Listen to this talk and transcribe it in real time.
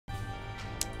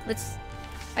let's...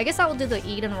 I guess I will do the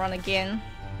Eden run again.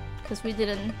 Because we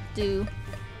didn't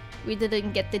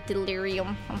get the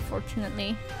delirium,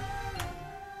 unfortunately.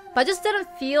 But I just didn't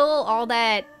feel all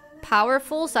that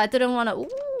powerful, so I didn't want to...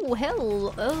 Ooh,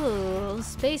 hell. Oh,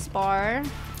 spacebar.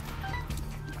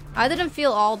 I didn't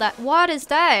feel all that... What is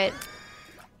that?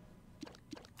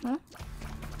 Huh?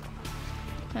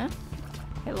 Huh?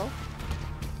 Hello?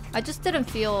 I just didn't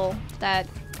feel that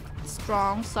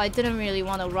strong, so I didn't really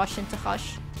want to rush into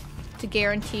Hush to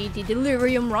guarantee the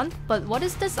delirium run. But what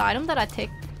is this item that I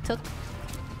took?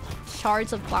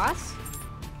 Shards of glass?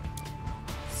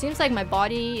 Seems like my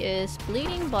body is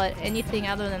bleeding, but anything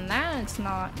other than that, it's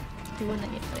not doing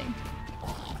anything.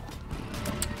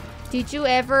 Did you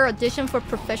ever audition for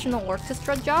professional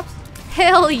orchestra jobs?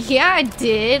 Hell yeah, I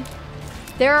did!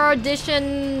 There are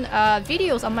audition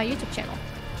videos on my YouTube channel.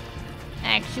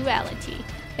 Actuality.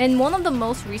 And one of the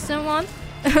most recent ones,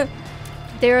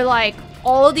 they're like,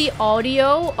 all the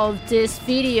audio of this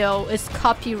video is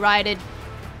copyrighted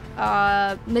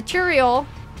material.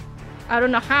 I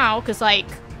don't know how, because like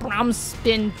Brahms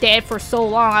been dead for so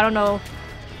long. I don't know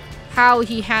how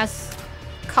he has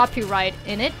copyright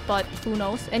in it, but who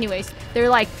knows. Anyways, they're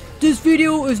like, this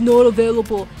video is not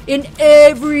available in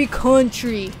every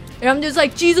country. And I'm just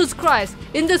like, Jesus Christ,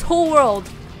 in this whole world.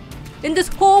 In this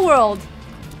whole world.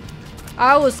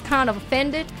 I was kind of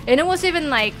offended. And it was even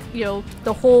like, you know,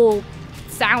 the whole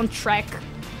soundtrack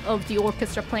of the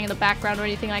orchestra playing in the background or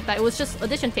anything like that. It was just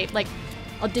audition tape, like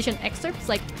audition excerpts.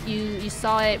 Like you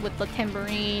saw it with the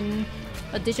tambourine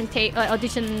audition tape,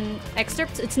 audition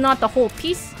excerpts. It's not the whole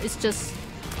piece. It's just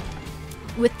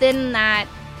within that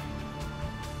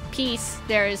piece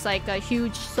there is like a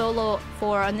huge solo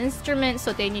for an instrument,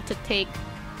 so they need to take,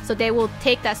 so they will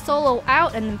take that solo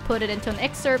out and then put it into an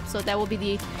excerpt, so that will be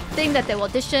the thing that they will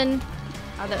audition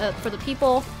for the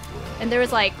people. And there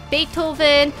was like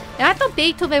Beethoven, and I thought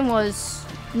Beethoven was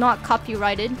not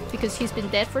copyrighted because he's been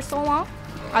dead for so long.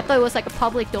 I thought it was like a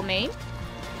public domain.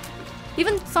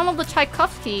 Even some of the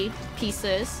Tchaikovsky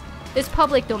pieces is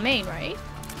public domain, right?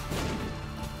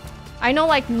 I know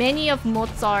like many of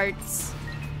Mozart's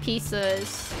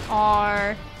pieces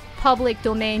are public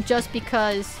domain just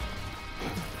because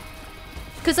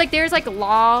like there's like a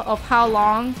law of how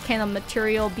long can a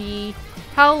material be,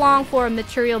 how long for a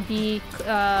material be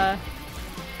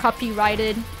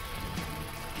copyrighted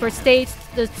for states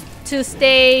to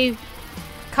stay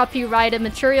copyrighted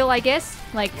material, I guess.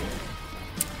 Like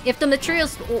if the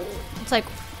material's it's like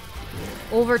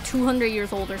over 200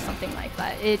 years old or something like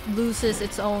that, it loses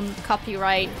its own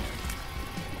copyright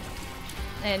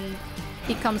and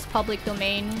becomes public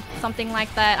domain, something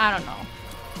like that. I don't know,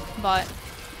 but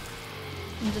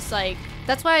I'm just like,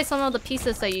 that's why some of the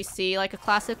pieces that you see, like a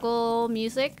classical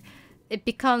music, it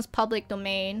becomes public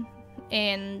domain,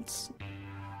 and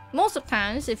most of the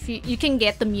times if you can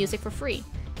get the music for free.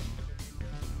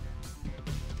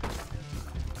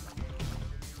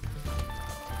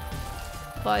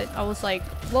 But I was like,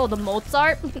 whoa, the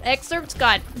Mozart excerpts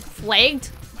got flagged?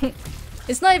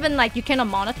 It's not even like you cannot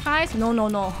monetize. No, no,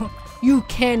 no. You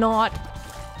cannot.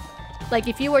 Like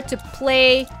if you were to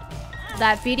play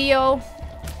that video,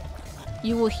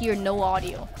 you will hear no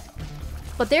audio.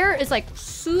 But there is like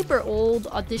super old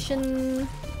audition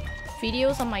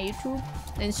videos on my YouTube.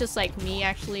 And it's just like me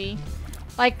actually.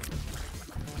 Like,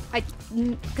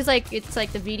 cause like it's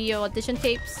like the video audition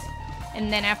tapes.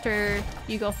 And then after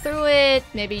you go through it,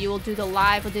 maybe you will do the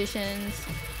live auditions.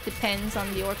 Depends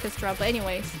on the orchestra. But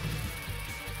anyways.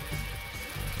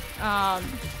 I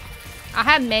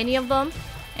had many of them.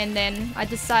 And then I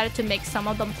decided to make some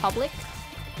of them public.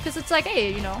 Because it's like,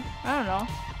 hey, you know, I don't know.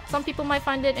 Some people might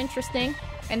find it interesting.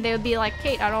 And they would be like,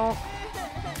 Kate, I don't...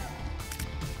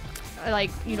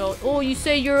 Like, you know, oh, you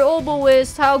say you're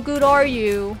oboist. How good are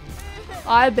you?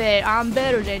 I bet I'm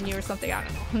better than you or something. I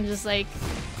don't know. I'm just like...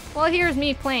 Well, here's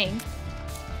me playing.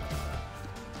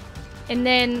 And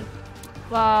then,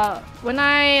 when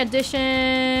I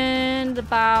auditioned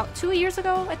about 2 years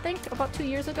ago, I think, about 2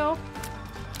 years ago,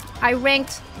 I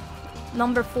ranked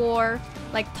number 4,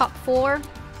 like top 4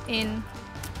 in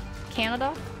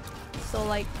Canada. So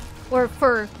like, or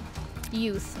for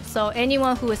youth. So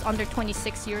anyone who is under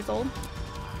 26 years old,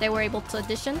 they were able to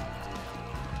audition.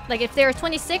 Like if they were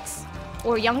 26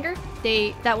 or younger,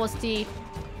 that was the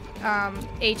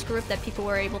age group that people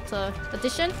were able to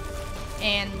audition,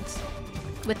 and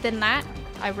within that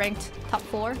I ranked top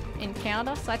 4 in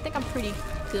Canada, so I think I'm pretty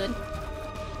good.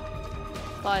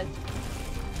 But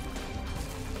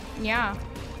yeah,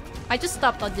 I just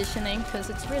stopped auditioning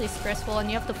because it's really stressful and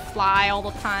you have to fly all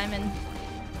the time, and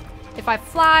if I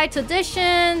fly to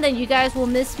audition, then you guys will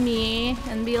miss me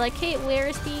and be like, hey,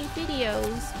 where's the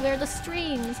videos? Where are the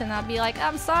streams? And I'll be like,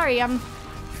 I'm sorry, I'm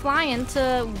flying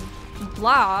to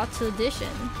blah to audition.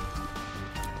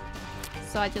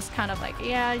 So I just kind of like,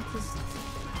 yeah,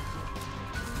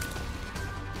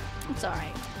 it's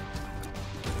alright.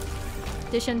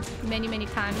 Auditioned many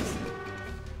times.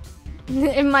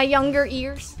 In my younger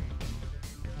years.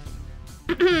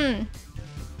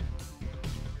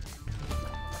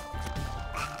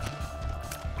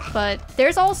 But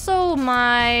there's also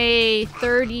my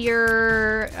third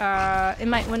year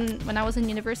when I was in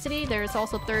university, there's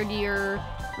also third year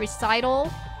recital,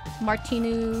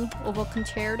 Martinu Oboe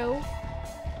Concerto.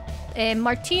 And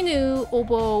Martinu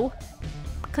Oboe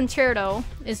Concerto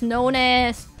is known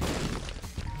as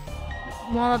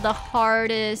one of the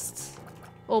hardest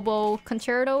oboe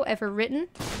concerto ever written.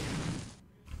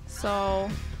 So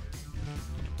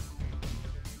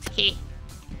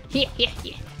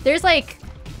there's like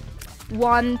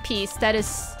one piece that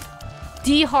is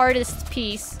the hardest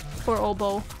piece for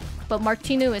oboe, but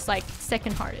Martinu is like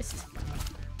second hardest.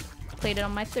 Played it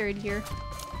on my third year,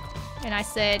 and I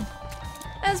said,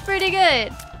 that's pretty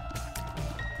good.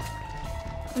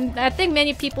 And I think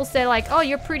many people said like, oh,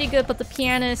 you're pretty good, but the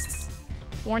pianists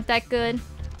weren't that good,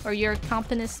 or your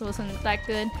accompanist wasn't that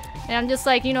good. And I'm just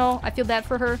like, you know, I feel bad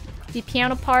for her. The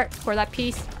piano part for that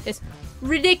piece is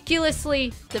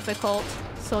ridiculously difficult,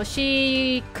 so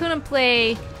she couldn't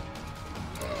play,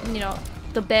 you know,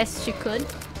 the best she could.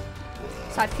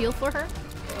 So I feel for her.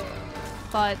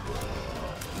 But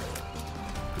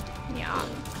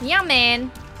yeah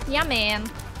man.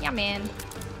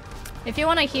 If you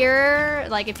want to hear,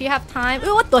 like, if you have time.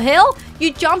 Ooh, what the hell?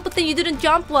 You jumped, but then you didn't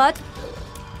jump. What?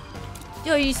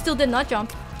 Yo, you still did not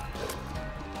jump.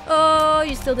 Oh,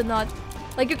 you still did not.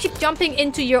 Like, you keep jumping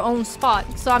into your own spot,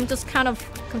 so I'm just kind of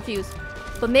confused.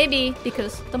 But maybe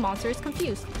because the monster is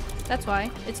confused. That's why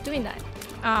it's doing that.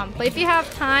 But if you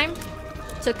have time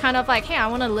to kind of like, hey, I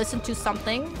want to listen to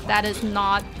something that is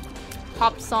not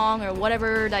pop song or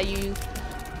whatever that you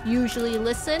usually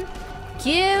listen,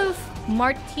 give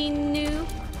Martinu,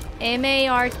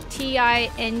 M-A-R-T-I-N-U,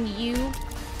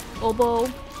 Oboe,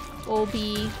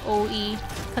 O-B-O-E,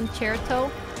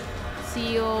 Concerto,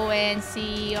 C-O-N-C-E-R-T-O,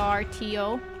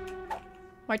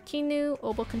 Martinu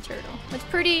Oboe Concerto. It's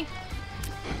pretty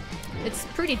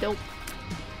dope.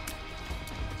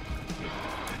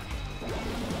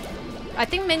 I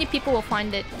think many people will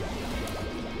find it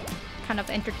kind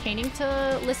of entertaining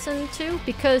to listen to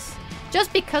because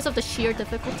of the sheer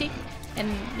difficulty, and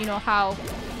you know how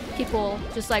people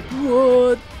just like,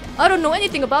 what? I don't know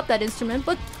anything about that instrument,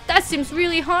 but that seems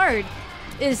really hard,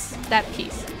 is that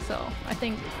piece. So I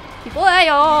think people,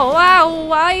 why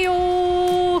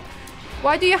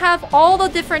do you have all the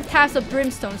different types of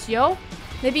brimstones, yo?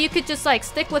 Maybe you could just like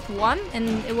stick with one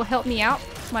and it will help me out,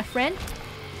 my friend.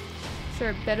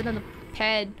 Sure, better than the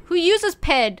ped. Who uses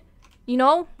ped? You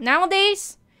know,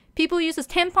 nowadays people uses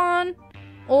tampon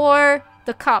or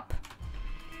the cup.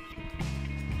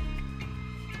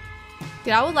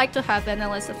 Dude, I would like to have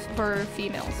analysis for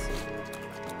females.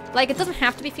 Like, it doesn't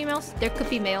have to be females. There could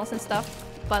be males and stuff.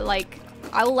 But like,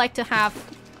 I would like to have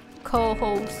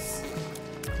co-hosts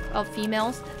of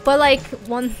females. But like,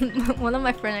 one of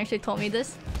my friends actually told me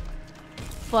this.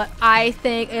 But I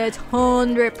think it's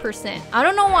 100%. I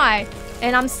don't know why.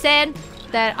 And I'm sad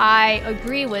that I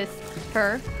agree with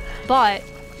her. But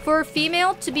for a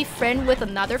female to be friend with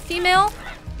another female,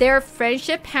 their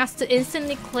friendship has to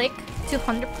instantly click to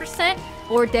 100%,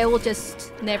 or they will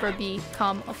just never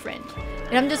become a friend.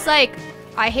 And I'm just like,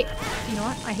 you know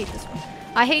what? I hate this one.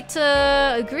 I hate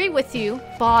to agree with you,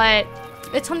 but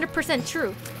it's 100%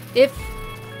 true. If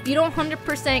you don't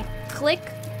 100% click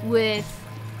with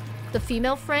the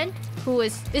female friend, who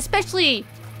is, especially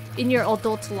in your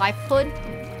adult lifehood,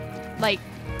 like,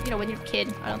 you know, when you're a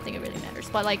kid, I don't think it really matters,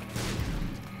 but like,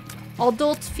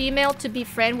 adult female to be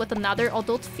friend with another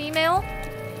adult female,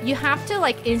 you have to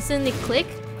like instantly click,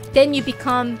 then you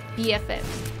become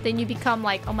BFFs. Then you become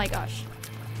like, oh my gosh,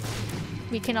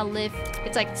 we cannot live.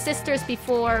 It's like sisters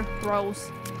before bros,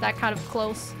 that kind of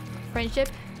close friendship.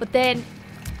 But then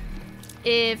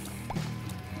if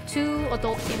two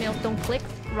adult females don't click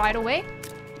right away,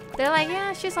 they're like,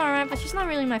 yeah, she's alright, but she's not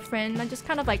really my friend. I just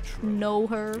kind of like know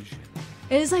her.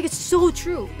 And it's like, it's so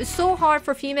true. It's so hard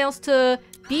for females to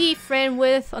be friend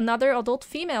with another adult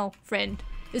female friend.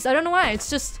 I don't know why. It's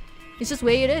just the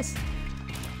way it is.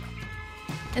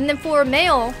 And then for a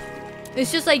male, it's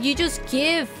just like you just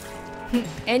give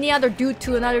any other dude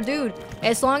to another dude.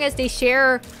 As long as they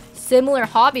share similar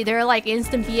hobby, they're like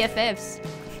instant BFFs.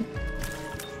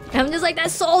 And I'm just like,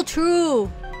 that's so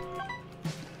true.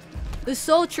 It's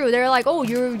so true. They're like, oh,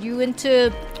 you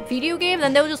into video games?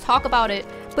 And they'll just talk about it.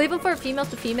 But even for female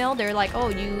to female, they're like, oh,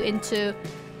 you into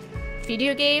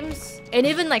video games? And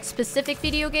even like specific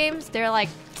video games, they're like,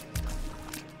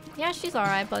 yeah, she's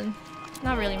alright, but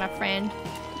not really my friend.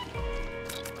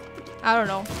 I don't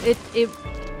know. It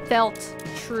felt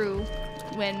true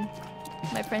when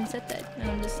my friend said that. And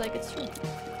I'm just like, it's true.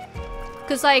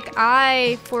 Because like,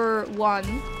 I, for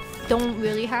one, don't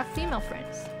really have female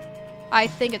friends. I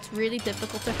think it's really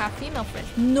difficult to have female friends.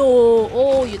 No!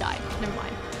 Oh, you died. Never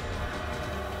mind.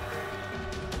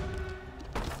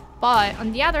 But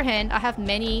on the other hand, I have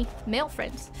many male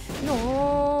friends.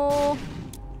 No.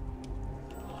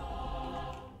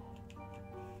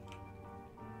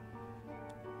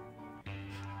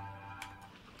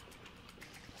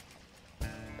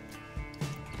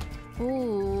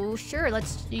 Ooh, sure,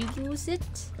 let's use it.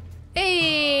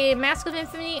 Hey, Mask of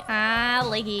Infamy. I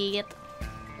like it.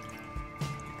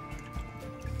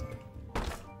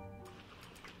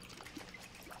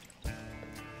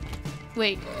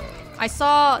 Wait, I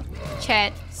saw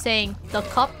chat saying the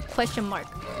cup question mark.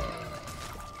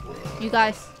 You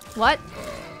guys, what?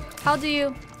 How do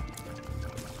you?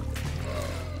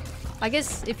 I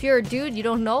guess if you're a dude, you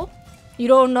don't know? You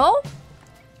don't know?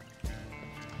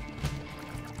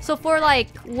 So for like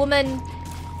women,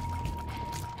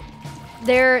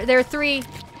 there are 3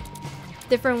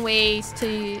 different ways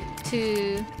to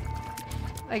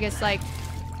I guess like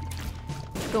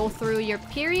go through your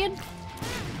period.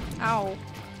 Ow.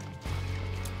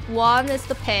 1 is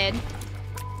the pad.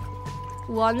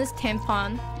 1 is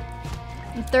tampon.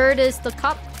 And 3rd is the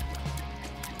cup.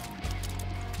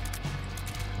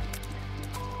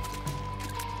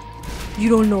 You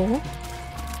don't know?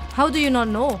 How do you not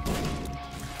know?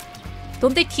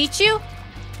 Don't they teach you?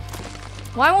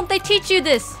 Why won't they teach you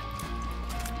this?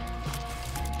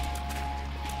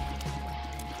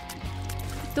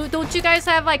 Don't you guys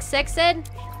have like sex ed?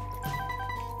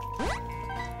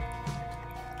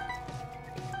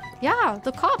 Yeah,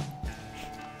 the cup.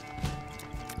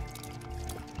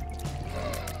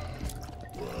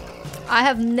 I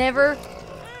have never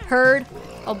heard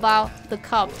about the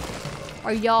cup.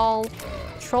 Are y'all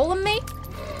trolling me?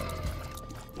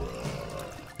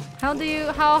 How do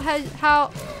you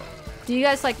you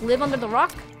guys like live under the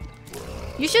rock?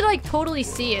 You should like totally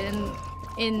see it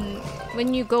in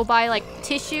when you go buy like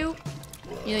tissue.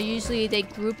 You know, usually they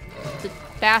group the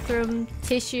bathroom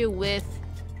tissue with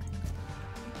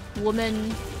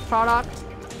woman product.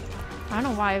 I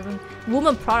don't know why even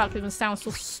woman product even sounds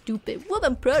so stupid.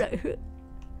 Woman product.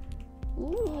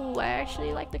 Ooh, I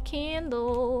actually like the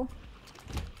candle.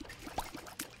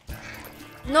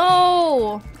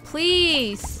 No,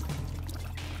 please.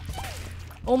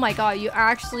 Oh my god, you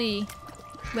actually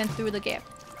went through the gap.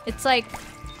 It's like,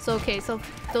 so okay, so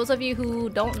those of you who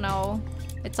don't know,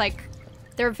 it's like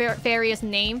there are various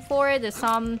names for it. There's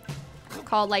some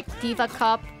called like Diva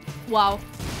Cup. Wow.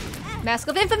 Mask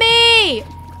of Infamy!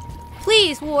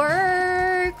 Please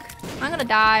work! I'm gonna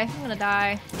die. I'm gonna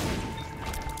die.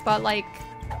 But like,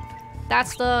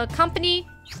 that's the company.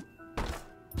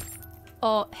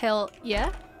 Oh, hell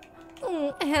yeah.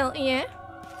 Hell yeah.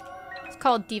 It's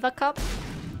called Diva Cup.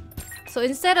 So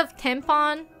instead of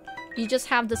tampon, you just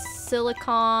have the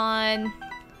silicone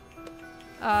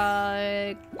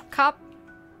cup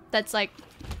that's like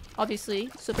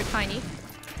obviously super tiny.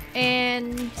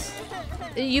 And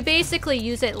you basically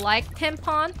use it like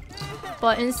tampon,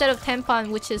 but instead of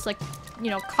tampon, which is like, you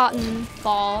know, cotton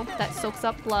ball that soaks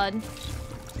up blood,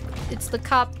 it's the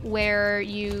cup where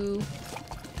you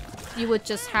would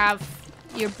just have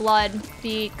your blood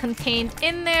be contained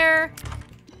in there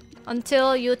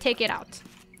until you take it out.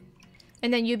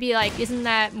 And then you'd be like, isn't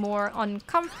that more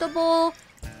uncomfortable?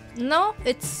 No,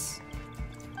 it's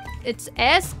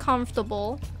as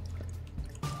comfortable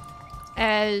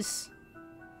as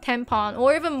tampon,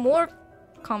 or even more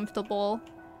comfortable,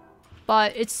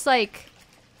 but it's like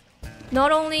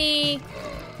not only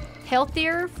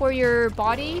healthier for your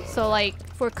body, so like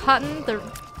for cotton,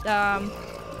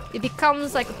 it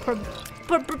becomes like a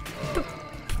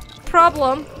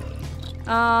problem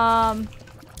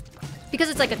because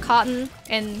it's like a cotton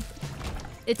and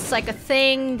it's like a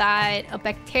thing that a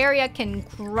bacteria can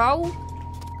grow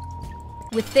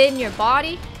within your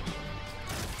body.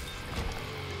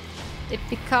 It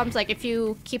becomes like, if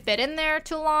you keep it in there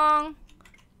too long,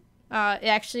 it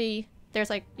actually, there's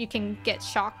like, you can get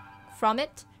shock from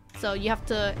it. So you have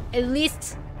to at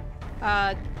least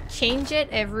change it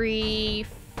every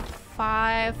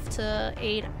 5 to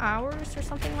 8 hours or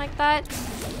something like that.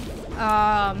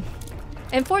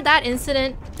 And for that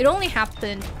incident, it only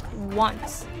happened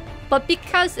once. But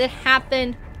because it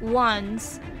happened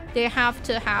once, they have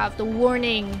to have the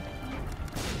warning,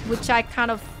 which I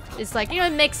kind of, it's like, you know,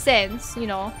 it makes sense, you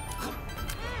know,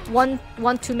 one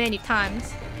too many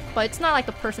times, but it's not like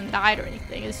the person died or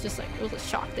anything. It's just like, it was a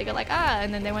shock. They got like, ah,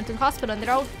 and then they went to the hospital and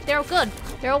they're all good.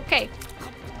 They're okay.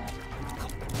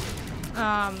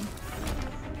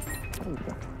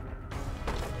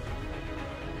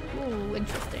 Ooh,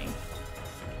 interesting.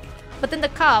 But then the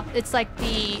cup, it's like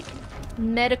the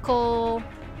medical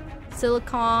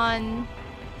silicone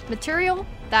material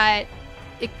that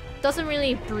it doesn't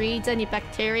really breed any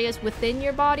bacteria within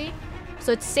your body,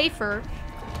 so it's safer,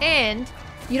 and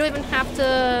you don't even have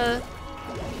to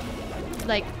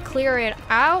like clear it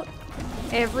out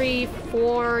every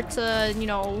 4 to, you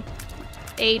know,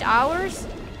 8 hours.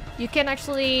 You can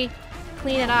actually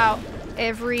clean it out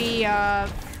every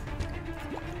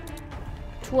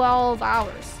 12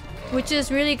 hours, which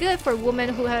is really good for a woman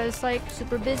who has like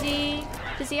super busy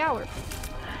hours.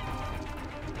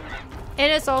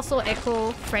 And it's also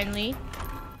eco-friendly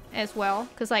as well,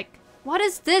 because like, what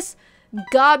is this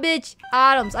garbage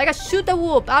atoms? I got shoot the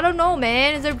whoop. I don't know,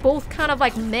 man. They're both kind of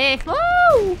like meh.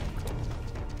 Woo!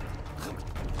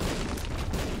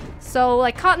 So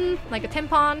like cotton, like a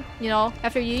tampon, you know,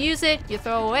 after you use it, you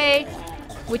throw away,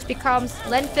 which becomes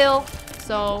landfill.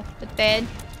 So it's bad,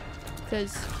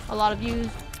 because a lot of you,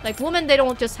 like women, they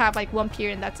don't just have like one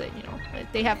period and that's it, you know.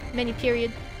 They have many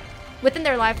periods within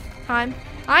their lifetime.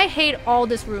 I hate all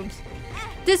these rooms.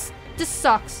 This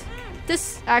sucks.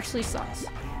 This actually sucks.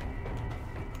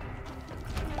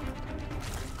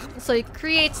 So it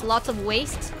creates lots of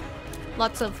waste,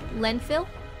 lots of landfill.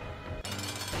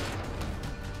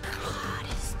 What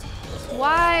is this?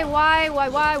 Why?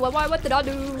 What did I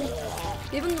do?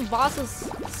 Even the bosses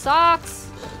sucks.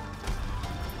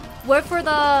 Work for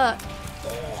the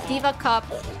Diva Cup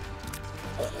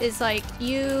is like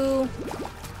you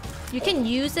can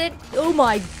use it. Oh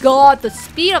my god, the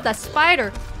speed of that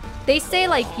spider. They say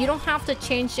like you don't have to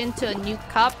change into a new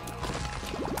cup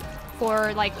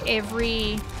for like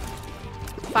every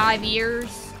 5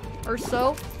 years or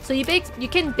so. So you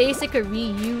can basically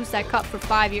reuse that cup for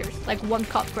 5 years. Like one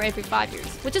cup for every 5 years,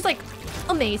 which is like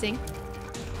amazing.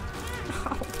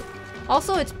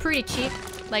 Also, it's pretty cheap.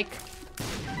 Like,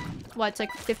 what, it's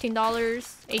like $15,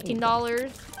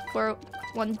 $18 for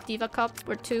one Diva Cup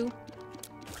or 2.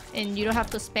 And you don't have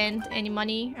to spend any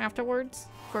money afterwards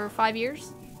for 5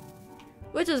 years.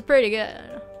 Which is pretty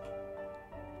good.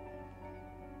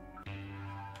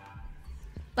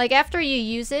 Like after you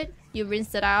use it, you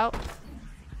rinse it out.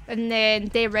 And then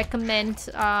they recommend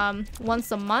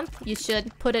once a month you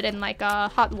should put it in like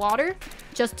hot water.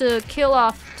 Just to kill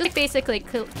off, just basically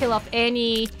kill off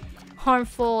any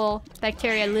harmful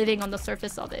bacteria living on the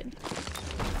surface of it.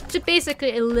 To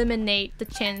basically eliminate the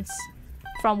chance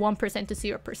from 1% to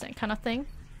 0% kind of thing.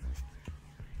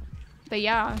 But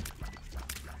yeah.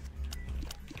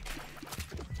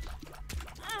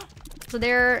 So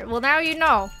there, well now you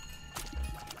know.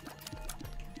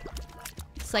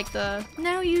 It's like the,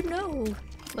 now you know.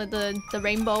 Like the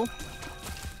rainbow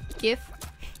gif.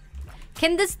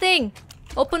 Can this thing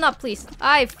open up please?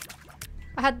 I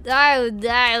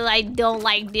don't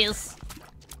like this.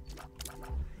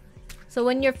 So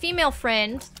when your female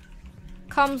friend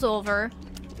comes over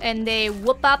and they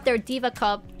whip out their Diva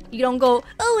Cup, you don't go,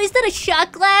 oh, is that a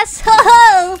shot glass? Ho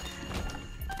ho!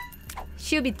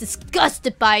 She'll be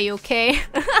disgusted by you, okay?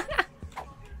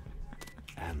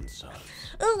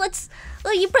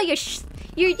 Oh, you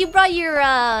brought your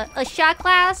a shot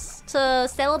glass to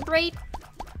celebrate.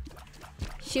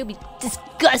 She'll be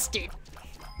disgusted.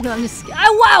 No, I'm just.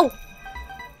 Oh wow!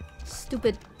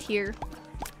 Stupid tear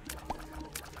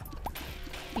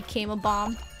became a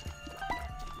bomb.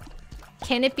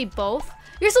 Can it be both?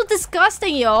 You're so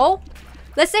disgusting, yo.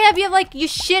 Let's say you have like you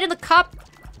shit in the cup.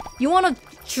 You want to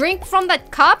drink from that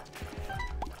cup?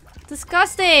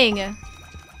 Disgusting.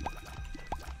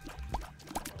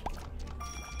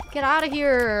 Get out of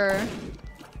here.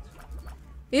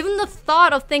 Even the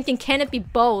thought of thinking, can it be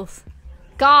both?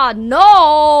 God,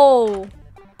 no!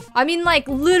 I mean, like,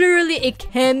 literally it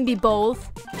can be both.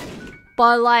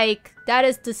 But, like, that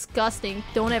is disgusting.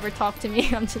 Don't ever talk to me.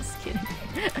 I'm just kidding.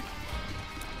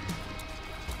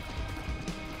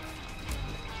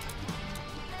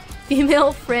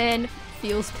 Female friend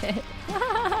feels bad.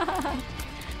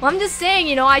 Well, I'm just saying,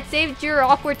 you know, I saved your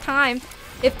awkward time.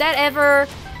 If that ever,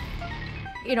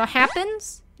 you know,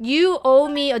 happens, you owe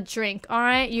me a drink,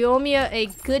 alright? You owe me a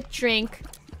good drink.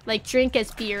 Like, drink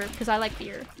as beer, because I like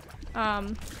beer.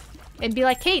 And be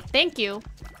like, hey, thank you.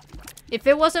 If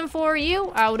it wasn't for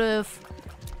you, I would have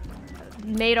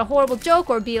made a horrible joke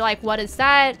or be like, what is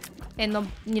that? And,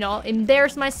 you know,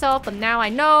 embarrass myself, but now I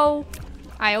know.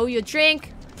 I owe you a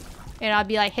drink. And I'll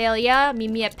be like, hell yeah, meet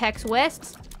me at PAX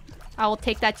West. I will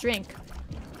take that drink.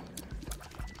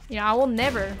 You know, I will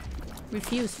never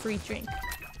refuse free drink.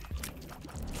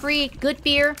 Free, good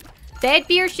beer. Bad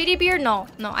beer, shitty beer? No,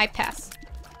 no, I pass.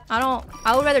 I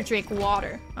would rather drink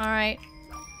water, alright?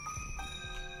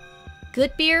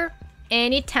 Good beer,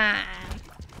 anytime.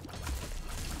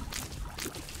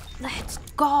 Let's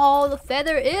go, the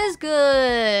feather is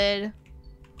good.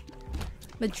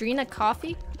 Madrina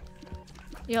coffee?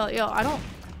 Yo, I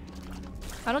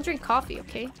don't drink coffee,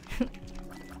 okay?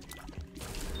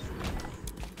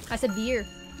 I said beer.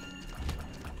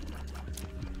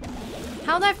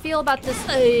 How'd I feel about this?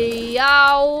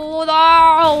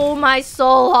 Oh, my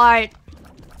soul heart.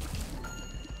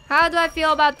 How do I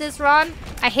feel about this run?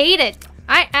 I hate it.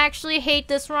 I actually hate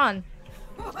this run.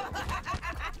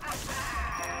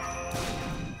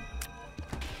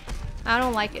 I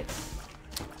don't like it.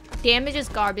 Damage is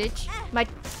garbage. My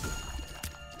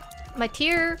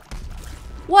tear.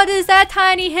 What is that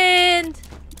tiny hand?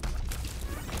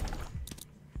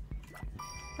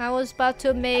 I was about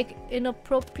to make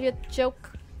inappropriate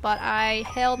joke, but I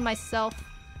held myself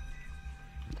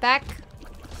back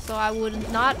so I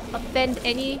would not offend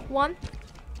anyone.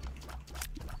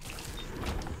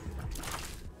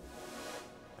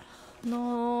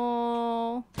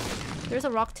 No. There's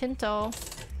a rock tinto.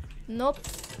 Nope.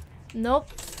 Nope.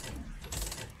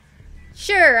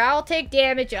 Sure, I'll take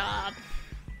damage up.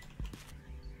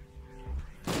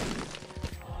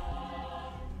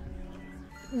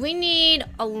 We need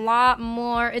a lot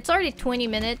more. It's already 20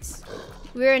 minutes.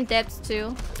 We're in depths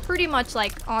too. Pretty much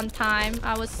like on time,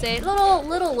 I would say.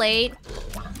 Little late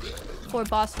for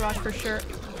boss rush for sure.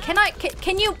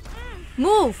 Can you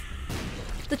move?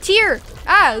 The tear.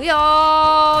 Ah,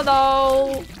 yo,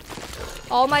 no.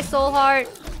 All my soul heart.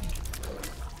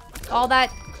 All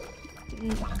that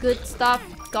good stuff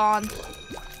gone.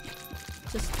 I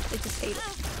just hate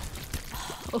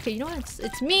it. Okay, you know what?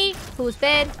 It's me who's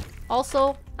bad.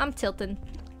 Also, I'm tilting.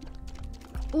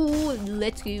 Ooh,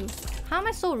 let's go. How am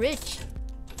I so rich?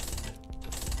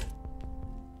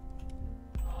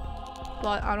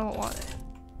 But I don't want it.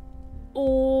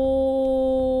 Oh,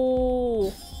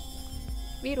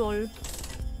 reroll,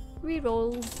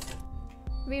 reroll,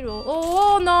 reroll.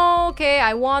 Oh no! Okay,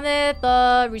 I wanted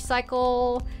the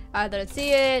recycle. I didn't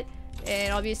see it,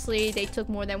 and obviously they took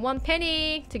more than 1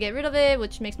 penny to get rid of it,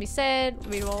 which makes me sad.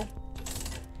 Reroll.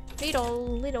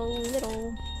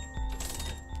 Little.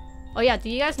 Oh yeah,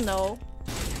 do you guys know?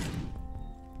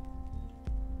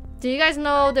 Do you guys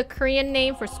know the Korean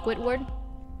name for Squidward?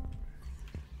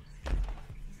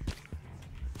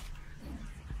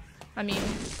 I mean,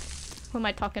 who am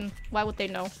I talking? Why would they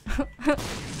know?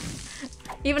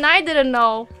 Even I didn't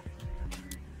know.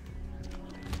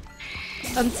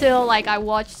 Until like I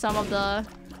watched some of the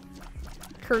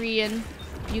Korean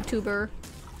YouTuber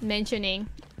mentioning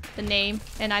the name,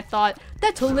 and I thought,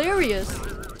 that's hilarious.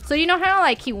 So you know how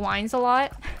like he whines a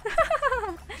lot?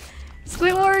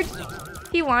 Squidward,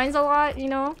 he whines a lot, you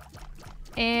know?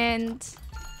 And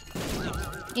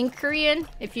in Korean,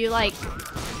 if you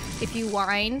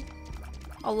whine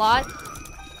a lot,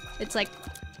 it's like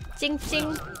jing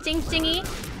jing jing jingy,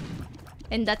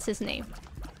 and that's his name.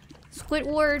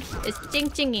 Squidward is jing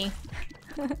jingy.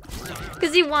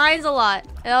 Because he whines a lot.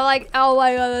 And I'm like, oh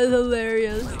my god, that's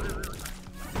hilarious.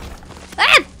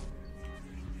 Ah!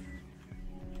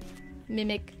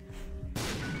 Mimic.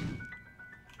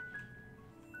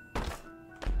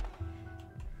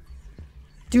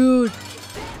 Dude.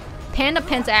 Panda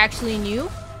Pants actually new?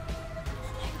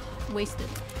 Wasted.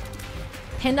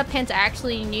 Panda Pants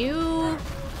actually new?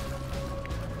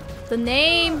 The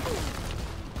name?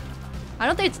 I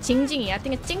don't think it's Jingjingy. I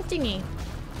think it's Jingjingy.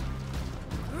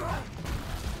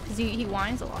 Because he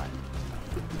whines a lot.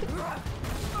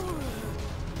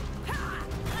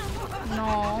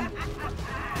 No.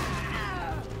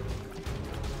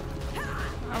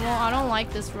 I don't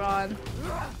like this run.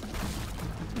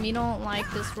 Me don't like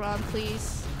this run,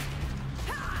 please.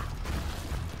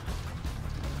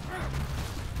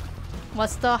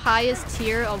 What's the highest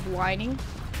tier of whining?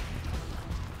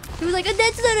 He was like,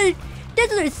 that's not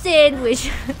a sandwich.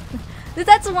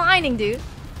 That's whining, dude.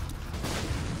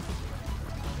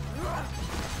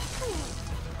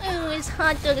 Oh, it's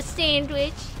hot dog a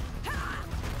sandwich.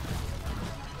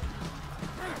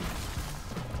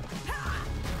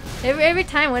 Every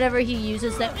time, whenever he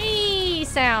uses that "ee"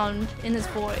 sound in his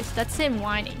voice, that's him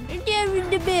whining.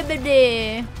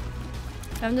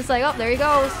 I'm just like, oh, there he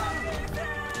goes.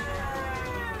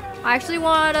 I actually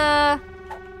want to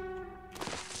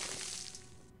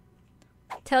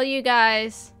tell you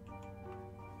guys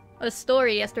a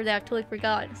story yesterday. I totally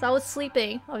forgot. So I was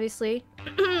sleeping, obviously,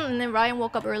 and then Ryan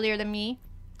woke up earlier than me,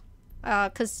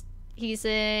 cause he's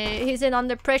in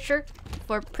under pressure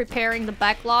for preparing the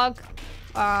backlog,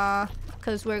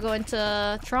 cause we're going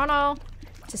to Toronto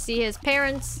to see his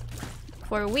parents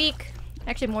for a week.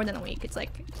 Actually, more than a week. It's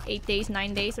like 8 days,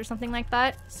 9 days, or something like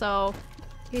that. So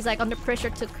he's like under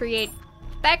pressure to create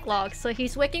backlogs. So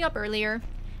he's waking up earlier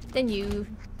than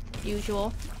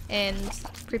usual and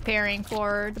preparing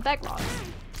for the backlogs.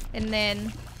 And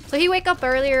then, so he wake up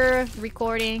earlier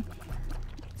recording.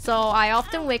 So I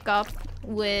often wake up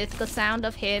with the sound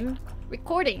of him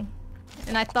recording.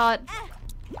 And I thought,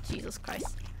 Jesus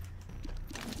Christ.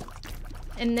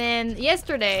 And then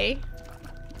yesterday,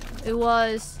 it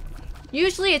was,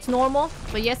 usually it's normal,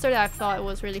 but yesterday I thought it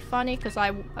was really funny because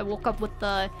I woke up with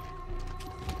the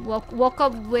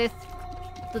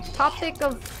topic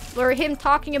of, or him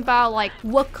talking about like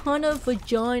what kind of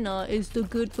vagina is the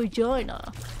good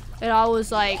vagina, and I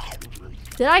was like,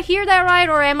 did I hear that right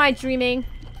or am I dreaming?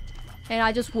 And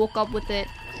I just woke up with it,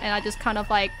 and I just kind of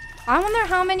like, I wonder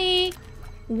how many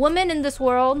women in this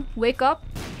world wake up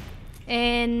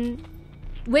by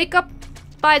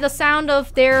the sound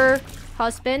of their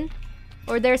husband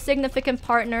or their significant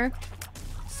partner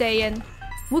saying,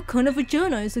 what kind of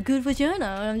vagina is a good vagina?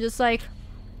 And I'm just like,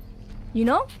 you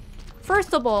know?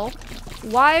 First of all,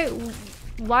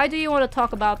 why do you want to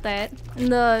talk about that in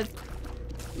the,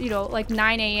 you know, like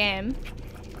 9 AM?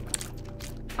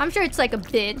 I'm sure it's like a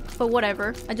bit, but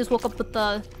whatever. I just woke up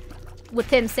with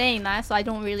him saying that, so I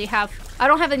don't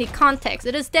have any context.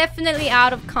 It is definitely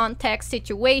out of context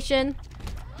situation.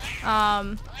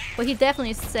 But he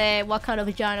definitely said what kind of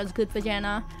vagina is good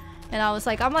vagina, and I was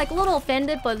like, I'm like a little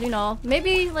offended, but you know,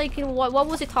 maybe like, you know, what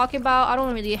was he talking about? I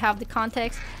don't really have the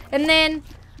context. And then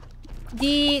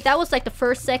that was like the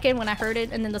first second when I heard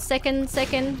it, and then the second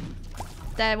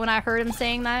that when I heard him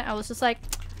saying that, I was just like,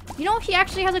 you know, he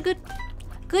actually has a good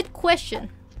question.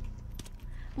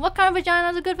 What kind of vagina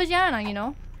is a good vagina, you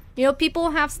know? You know,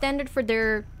 people have standard for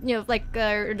their, you know, like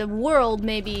the world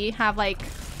maybe have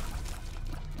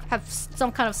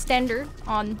some kind of standard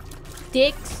on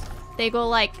dicks. They go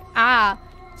like,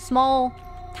 small,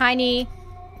 tiny,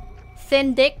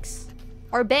 thin dicks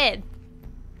are bad.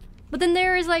 But then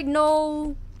there is like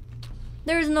no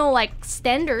like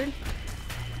standard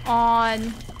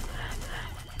on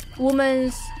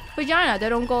woman's vagina. They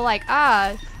don't go like,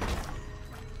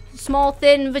 small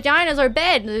thin vaginas are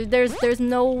bad. There's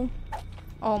no,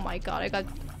 oh my god, I got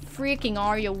freaking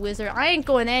Aria Wizard. I ain't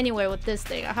going anywhere with this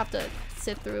thing. I have to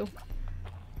sit through.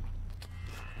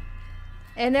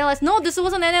 NLS, no, this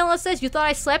wasn't NLSS. You thought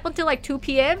I slept until like 2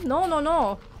 PM?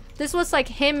 No. This was like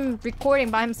him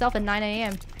recording by himself at 9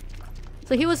 AM.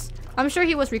 So he was, I'm sure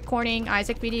he was recording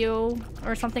Isaac video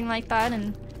or something like that,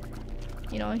 and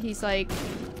you know, he's like,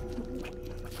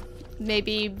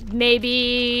 maybe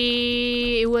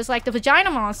it was like the vagina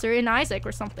monster in Isaac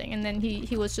or something, and then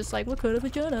he was just like, what kind of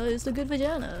vagina is the good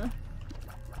vagina?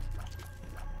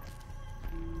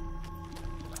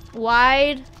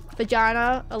 Wide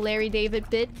vagina, a Larry David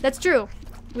bit. That's true.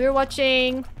 We were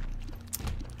watching,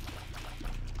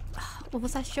 what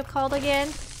was that show called again?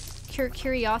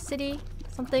 Curiosity?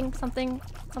 Something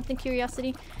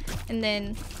Curiosity. And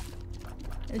then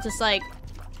it's just like,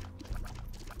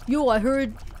 yo, I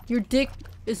heard your dick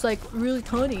is like really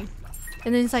tiny.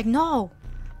 And then it's like, no,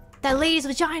 that lady's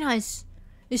vagina is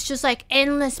just like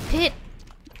endless pit.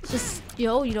 It's just,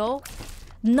 you know,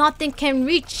 nothing can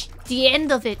reach the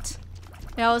end of it.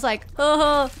 And I was like,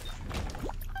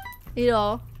 you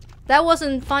know, that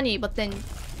wasn't funny. But then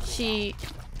she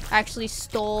actually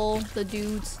stole the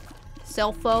dude's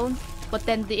cell phone, but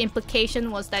then the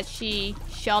implication was that she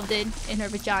shoved it in her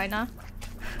vagina.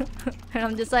 And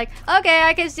I'm just like, okay,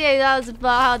 I can see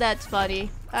how that's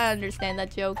funny. I understand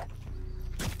that joke.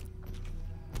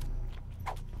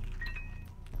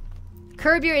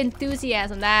 Curb your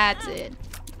enthusiasm, that's it.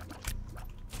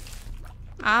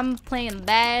 I'm playing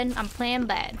bad.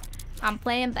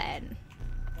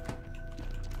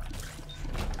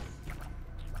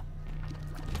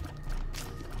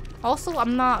 Also,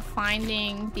 I'm not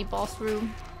finding the boss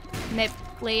room. Map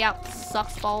layout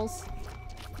sucks balls.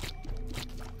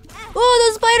 Oh,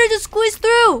 the spider just squeezed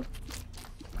through!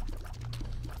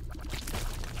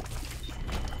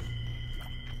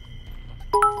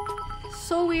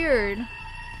 So weird.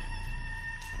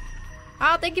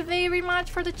 Oh, thank you very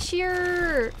much for the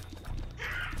cheer!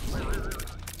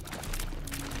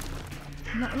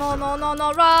 No,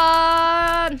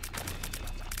 run!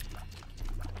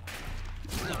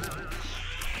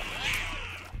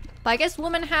 But I guess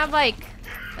women have like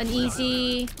an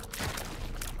easy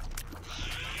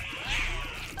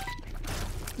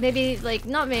maybe like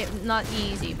not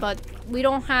easy, but we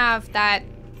don't have that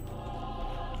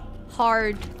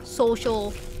hard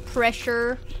social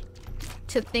pressure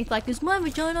to think like, is my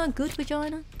vagina a good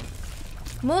vagina?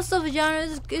 Most of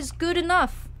vagina is good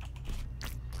enough.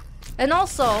 And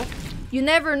also, you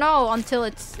never know until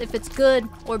if it's good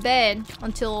or bad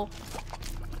until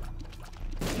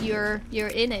you're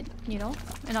in it, you know?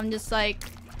 And I'm just like,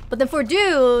 but then for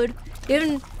dude,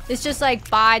 even it's just like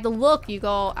by the look you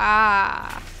go,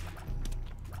 ah,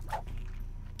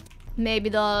 maybe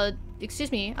the,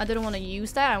 excuse me, I didn't want to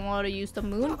use that. I wanted to use the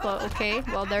moon, but okay.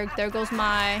 Well, there goes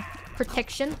my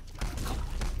protection.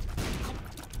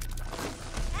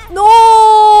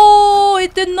 No,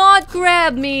 it did not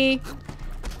grab me.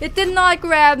 It did not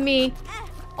grab me.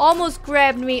 Almost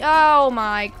grabbed me. Oh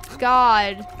my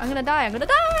god. I'm gonna die. I'm gonna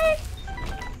die.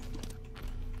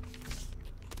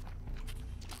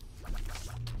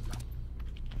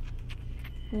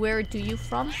 Where do you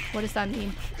from? What does that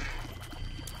mean?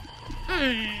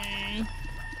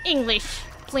 English,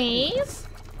 please.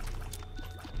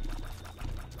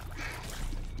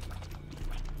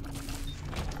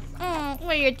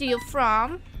 Where do you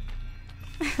from?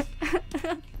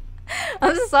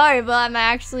 I'm sorry, but it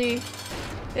actually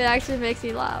makes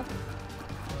me laugh.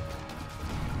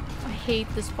 I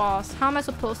hate this boss. How am I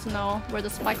supposed to know where the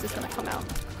spikes is gonna come out?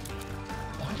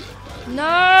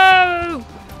 No!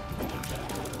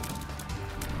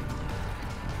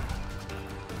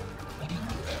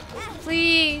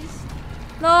 Please.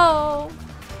 No.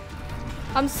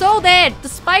 I'm so dead. The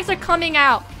spikes are coming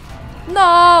out.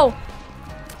 No.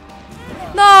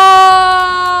 No!